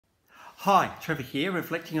Hi, Trevor here,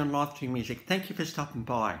 reflecting on life through music. Thank you for stopping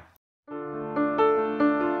by.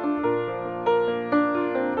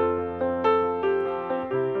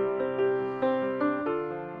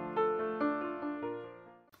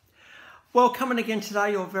 Well, coming again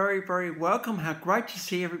today, you're very, very welcome. How great to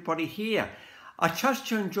see everybody here. I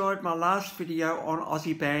trust you enjoyed my last video on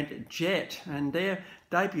Aussie band Jet and their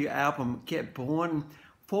debut album, Get Born.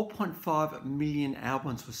 4.5 million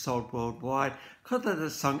albums were sold worldwide because of the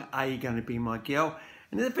song Are You Gonna Be My Girl?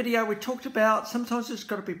 In the video we talked about sometimes it's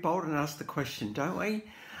got to be bold and ask the question, don't we?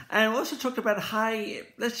 And we also talked about, hey,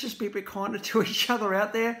 let's just be a bit kinder to each other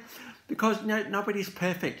out there because nobody's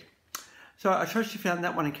perfect. So I trust you found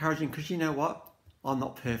that one encouraging because you know what? I'm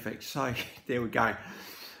not perfect. So there we go.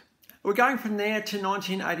 We're going from there to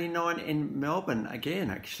 1989 in Melbourne again,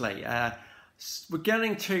 actually. We're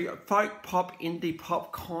getting to folk pop, indie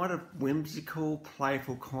pop, kind of whimsical,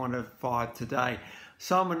 playful kind of vibe today.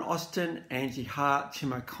 Simon Austin, Angie Hart,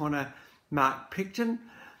 Tim O'Connor, Mark Picton.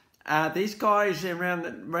 These guys around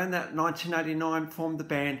that 1989 formed the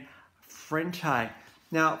band Frente.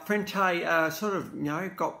 Now, Frente sort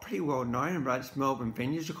of, got pretty well known in most Melbourne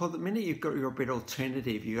venues because the minute you're a bit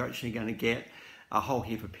alternative, you're actually going to get a whole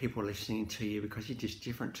heap of people listening to you because you're just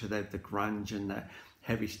different to the grunge and the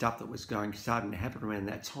heavy stuff that was starting to happen around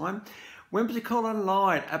that time. Whimsical and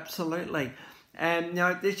light, absolutely. And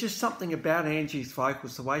there's just something about Angie's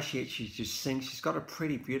vocals, the way she just sings. She's got a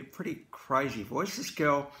pretty beautiful, pretty crazy voice. This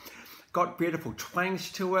girl got beautiful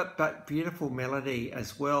twangs to it, but beautiful melody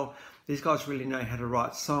as well. These guys really know how to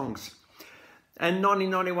write songs. And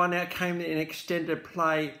 1991 out came an extended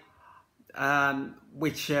play,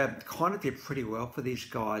 which kind of did pretty well for these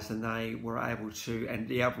guys, and they were able to, and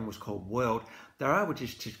the album was called World, they were able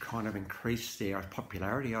just to kind of increase their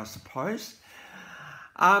popularity, I suppose.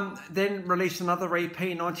 Then released another EP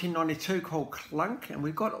in 1992 called Clunk, and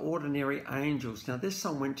we've got Ordinary Angels. Now this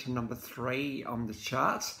song went to number 3 on the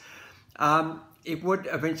charts. It would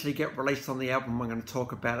eventually get released on the album. We're going to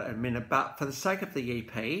talk about it in a minute, but for the sake of the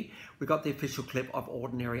EP, we got the official clip of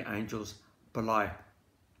Ordinary Angels below.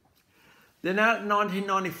 Then out in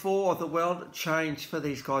 1994, the world changed for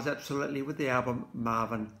these guys absolutely with the album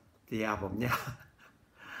Marvin the Album. Now,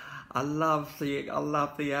 I love the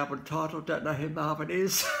album title. Don't know who Marvin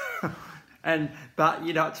is, but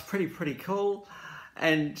it's pretty cool.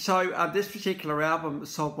 And so this particular album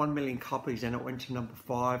sold 1 million copies, and it went to number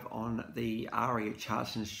 5 on the ARIA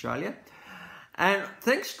charts in Australia. And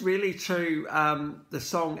thanks really to the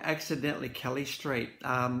song "Accidentally Kelly Street,"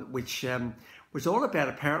 which was all about,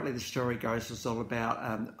 apparently the story goes, was all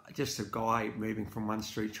about just a guy moving from one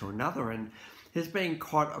street to another, and he's been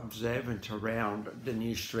quite observant around the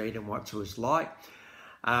new street and what it was like.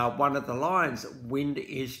 One of the lines, "Wind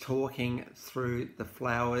is talking through the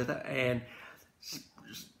flowers," and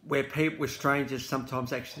where strangers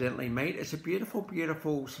sometimes accidentally meet. It's a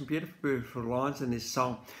some beautiful lines in this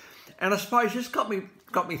song. And I suppose this got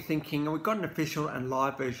me thinking, and we've got an official and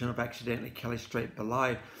live version of "Accidentally Kelly Street"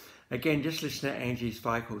 below. Again, just listen to Angie's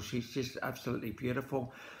vocals. She's just absolutely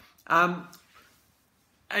beautiful.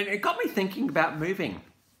 And it got me thinking about moving.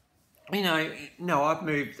 I've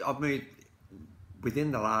moved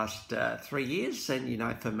within the last 3 years,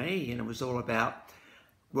 and for me, it was all about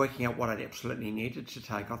working out what I absolutely needed to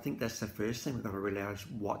take. I think that's the first thing we've got to realise,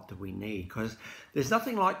 what do we need? Because there's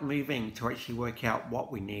nothing like moving to actually work out what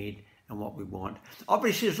we need and what we want.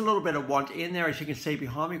 Obviously, there's a little bit of want in there. As you can see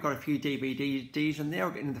behind me, I've got a few DVDs in there.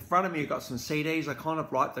 In the front of me, I've got some CDs. I kind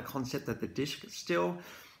of like the concept of the disc still.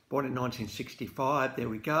 Born in 1965, there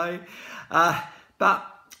we go. But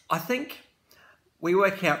I think we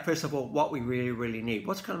work out, first of all, what we really, really need.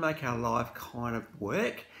 What's going to make our life kind of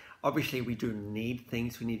work? Obviously, we do need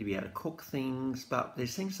things. We need to be able to cook things, but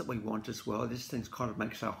there's things that we want as well. This thing kind of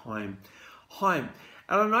makes our home.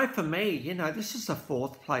 And I know for me, this is the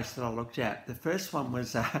 4th place that I looked at. The first one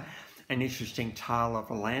was an interesting tale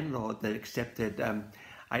of a landlord that accepted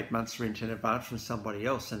 8 months rent in advance from somebody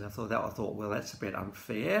else, and I thought, well, that's a bit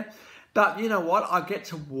unfair. But you know what? I get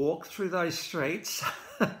to walk through those streets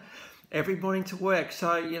every morning to work,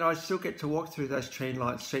 so I still get to walk through those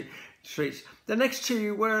tree-lined streets. The next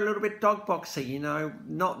 2 were a little bit dog boxy,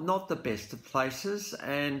 not the best of places,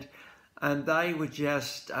 and they were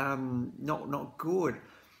just not good.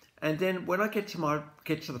 And then when I get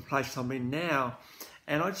to the place I'm in now,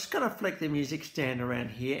 and I just got to flick the music stand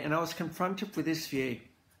around here, and I was confronted with this view.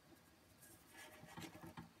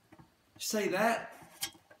 See that?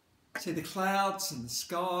 See the clouds and the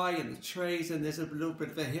sky and the trees, and there's a little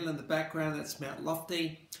bit of a hill in the background. That's Mount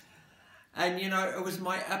Lofty. And it was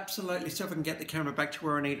my absolutely, so if I can get the camera back to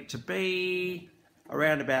where I need it to be,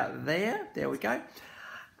 around about there. There we go.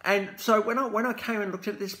 And so when I came and looked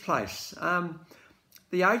at this place,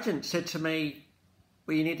 the agent said to me,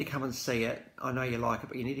 well, you need to come and see it. I know you like it,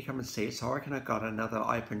 but you need to come and see it. So I reckon I got another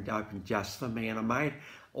open just for me, and I made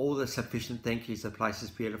all the sufficient thank yous. The place is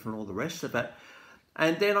beautiful and all the rest of it.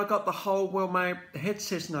 And then I got the whole, well, my head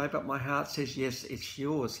says no, but my heart says yes, it's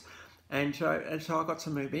yours. And so I got to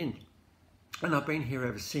move in, and I've been here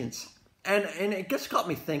ever since. And it just got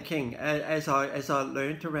me thinking as I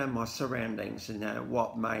learned around my surroundings and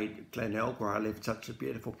what made Glenelg, where I live, such a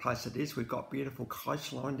beautiful place it is. We've got beautiful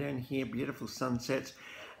coastline down here, beautiful sunsets,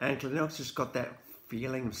 and Glenelg's just got that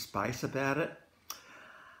feeling of space about it.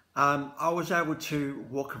 I was able to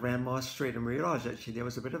walk around my street and realise actually there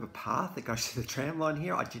was a bit of a path that goes to the tram line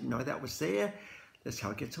here. I didn't know that was there. That's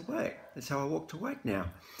how I get to work. That's how I walk to work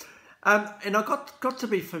now. And I got to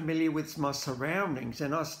be familiar with my surroundings,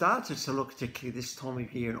 and I started to look, particularly this time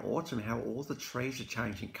of year in autumn, how all the trees are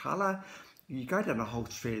changing colour. You go down a whole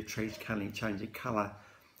street of trees changing colour.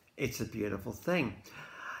 It's a beautiful thing,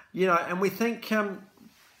 you know. And we think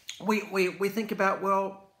we think about,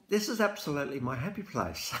 well, this is absolutely my happy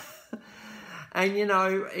place, and you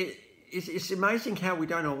know, it's amazing how we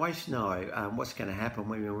don't always know what's going to happen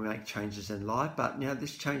when we make changes in life. But you know,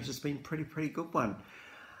 this change has been pretty good one.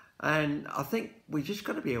 And I think we just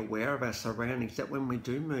got to be aware of our surroundings, that when we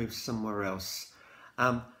do move somewhere else,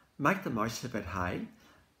 make the most of it, hey?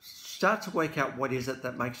 Start to work out what is it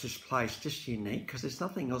that makes this place just unique, because there's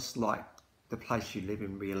nothing else like the place you live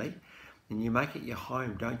in, really. And you make it your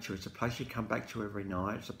home, don't you? It's a place you come back to every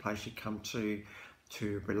night. It's a place you come to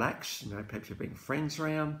relax, you know, perhaps you bring friends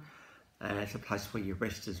around. It's a place where you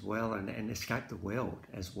rest as well and escape the world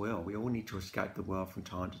as well. We all need to escape the world from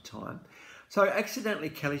time to time. So Accidentally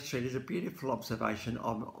Kelly Street is a beautiful observation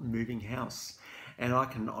of moving house. And I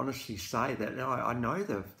can honestly say that I know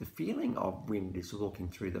the feeling of wind is walking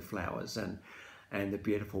through the flowers and the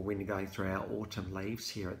beautiful wind going through our autumn leaves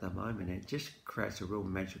here at the moment. It just creates a real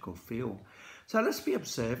magical feel. So let's be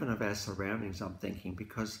observant of our surroundings, I'm thinking,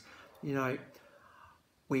 because, you know,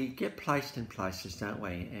 we get placed in places, don't we?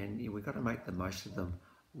 And we've got to make the most of them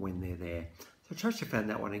when they're there. So I trust you found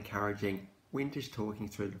that one encouraging. Wind is talking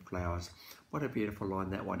through the flowers. What a beautiful line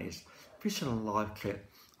that one is. Official and live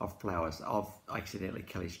clip of Flowers of Accidentally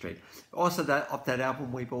Kelly Street. Also, of that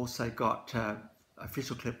album, we've also got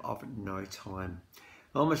official clip of No Time.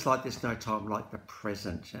 Almost like there's no time like the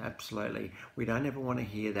present. Absolutely. We don't ever want to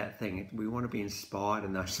hear that thing. We want to be inspired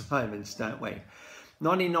in those moments, don't we?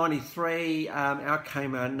 1993, out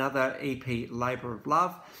came another EP, Labour of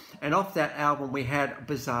Love. And off that album, we had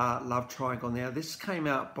Bizarre Love Triangle. Now, this came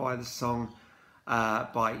out by the song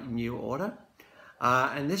by New Order.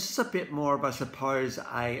 And this is a bit more of, I suppose,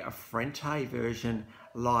 a Frente version,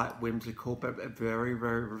 light, whimsical, but very,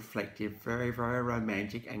 very reflective, very, very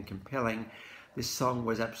romantic and compelling. This song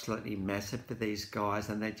was absolutely massive for these guys,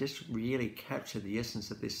 and they just really captured the essence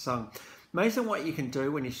of this song. Amazing what you can do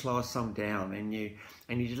when you slow a song down and you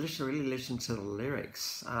just really listen to the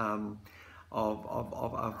lyrics of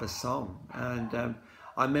the song. And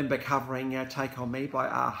I remember covering Take On Me by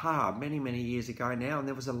Aha many years ago now, and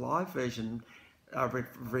there was a live version, a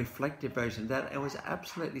reflective version of that. It was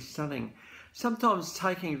absolutely stunning. Sometimes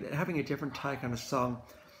having a different take on a song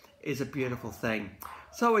is a beautiful thing.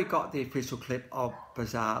 So we got the official clip of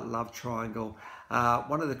Bizarre Love Triangle.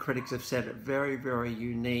 One of the critics have said it very, very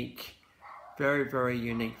unique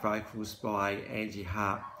vocals by Angie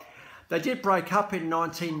Hart. They did break up in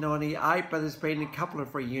 1998, but there's been a couple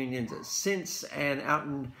of reunions since,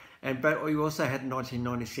 but we also had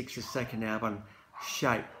 1996, the second album,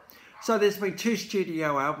 Shape. So there's been 2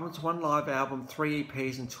 studio albums, 1 live album, 3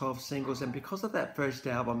 EPs and 12 singles, and because of that first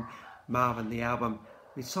album, Marvin the Album,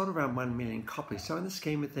 we sold around 1 million copies. So in the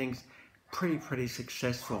scheme of things, pretty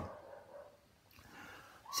successful.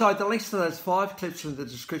 So the links to those 5 clips are in the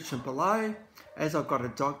description below. As I've got a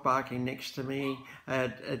dog barking next to me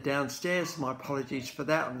downstairs, my apologies for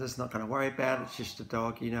that. I'm just not going to worry about it. It's just a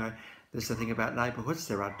dog, you know. There's the thing about neighbourhoods.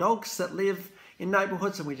 There are dogs that live in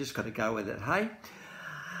neighbourhoods, and we just got to go with it, hey?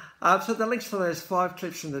 So the links to those 5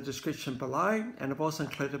 clips in the description below, and I've also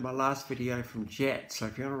included my last video from Jet. So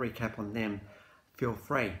if you want to recap on them, feel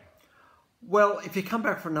free. Well, if you come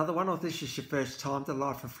back for another one, or this is your first time to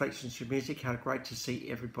Life Reflections through Music, how great to see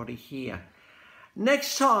everybody here.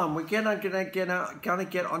 Next time, we're gonna get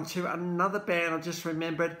onto another band. I just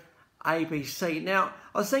remembered, ABC. Now,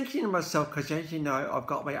 I was thinking to myself, because as you know, I've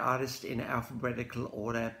got my artists in alphabetical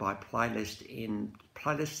order by playlist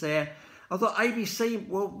there. I thought ABC,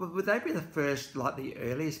 well, would they be the first, like the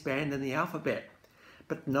earliest band in the alphabet?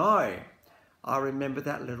 But no, I remember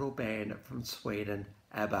that little band from Sweden,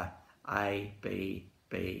 ABBA, A, B,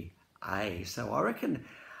 B, A. So I reckon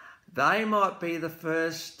They might be the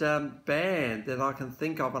first band that I can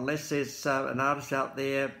think of, unless there's an artist out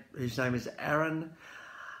there whose name is Aaron.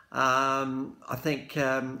 I think,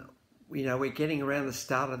 we're getting around the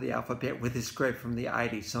start of the alphabet with this group from the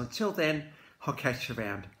 80s. So until then, I'll catch you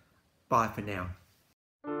around. Bye for now.